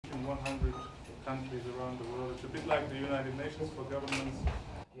100 countries around the world. It's a bit like the United Nations for governments.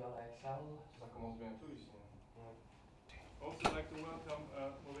 Also like to welcome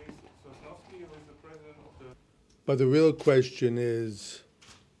Maurice Sosnowski, who is the president of the... But the real question is,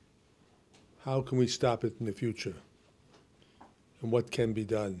 how can we stop it in the future? And what can be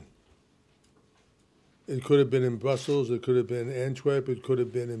done? It could have been in Brussels, it could have been in Antwerp, it could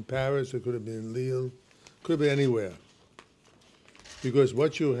have been in Paris, it could have been in Lille, it could have been anywhere. Because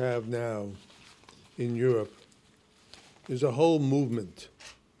what you have now in Europe is a whole movement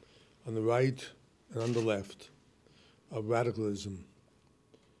on the right and on the left of radicalism.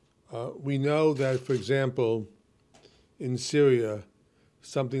 We know that, for example, in Syria,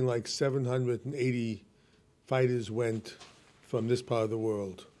 something like 780 fighters went from this part of the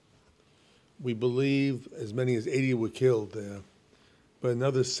world. We believe as many as 80 were killed there, but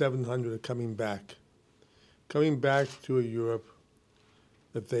another 700 are coming back to a Europe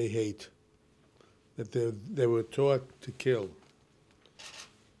that they hate, that they were taught to kill.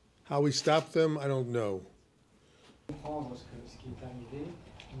 How we stop them, I don't know.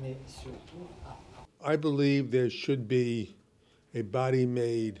 I believe there should be a body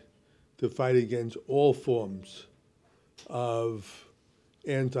made to fight against all forms of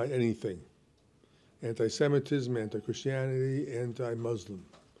anti-anything. Anti-Semitism, anti-Christianity, anti-Muslim.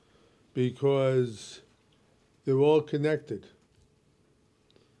 Because they're all connected.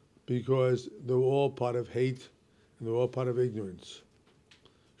 Because they're all part of hate and they're all part of ignorance.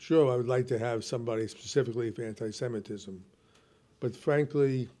 Sure, I would like to have somebody specifically for anti-Semitism, but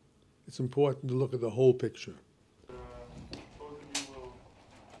frankly, it's important to look at the whole picture. Both of you will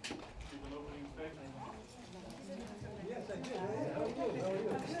give an opening statement. Yes, I did.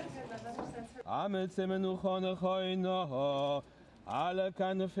 Amet semenu chonechoino, ala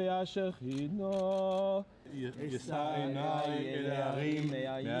kanfe ashechino. Yisa enai elarim,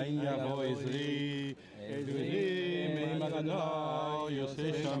 me'ayin yavo ezri, ezri me'im Adonai,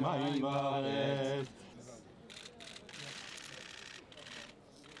 Yosef shamayim va'aretz.